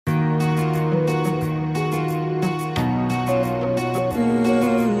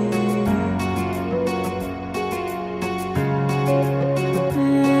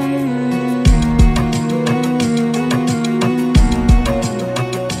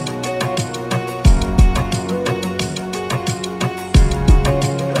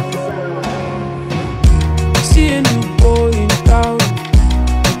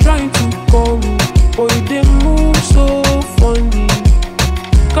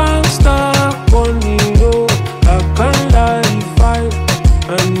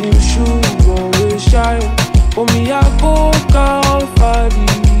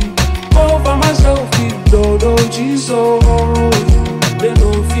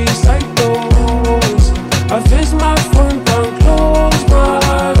I face my front and close my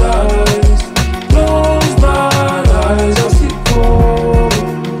eyes. Close my eyes, I see gold.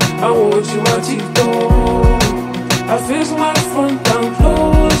 I want you my TikTok. I face my front and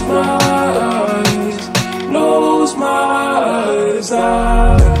close my eyes. Close my eyes.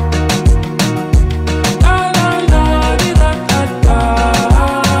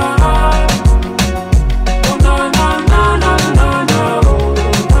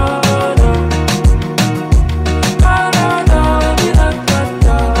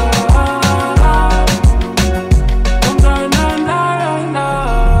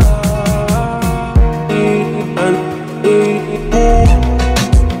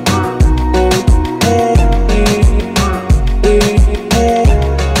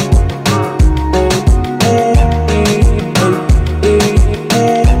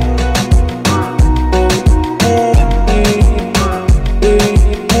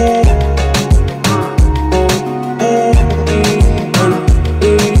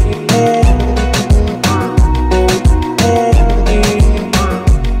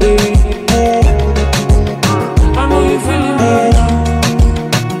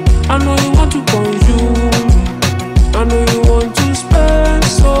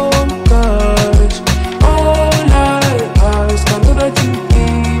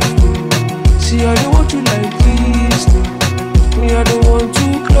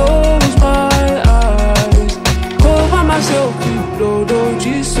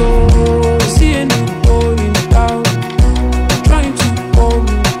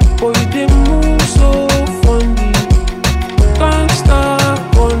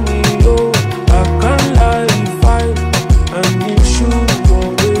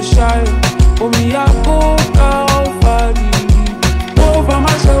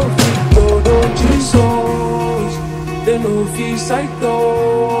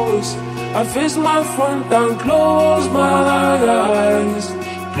 I face my front and close my eyes.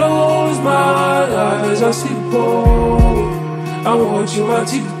 Close my eyes, I see gold. I want you my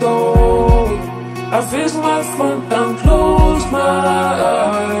TikTok. I face my front and close my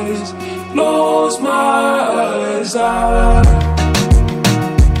eyes. Close my eyes.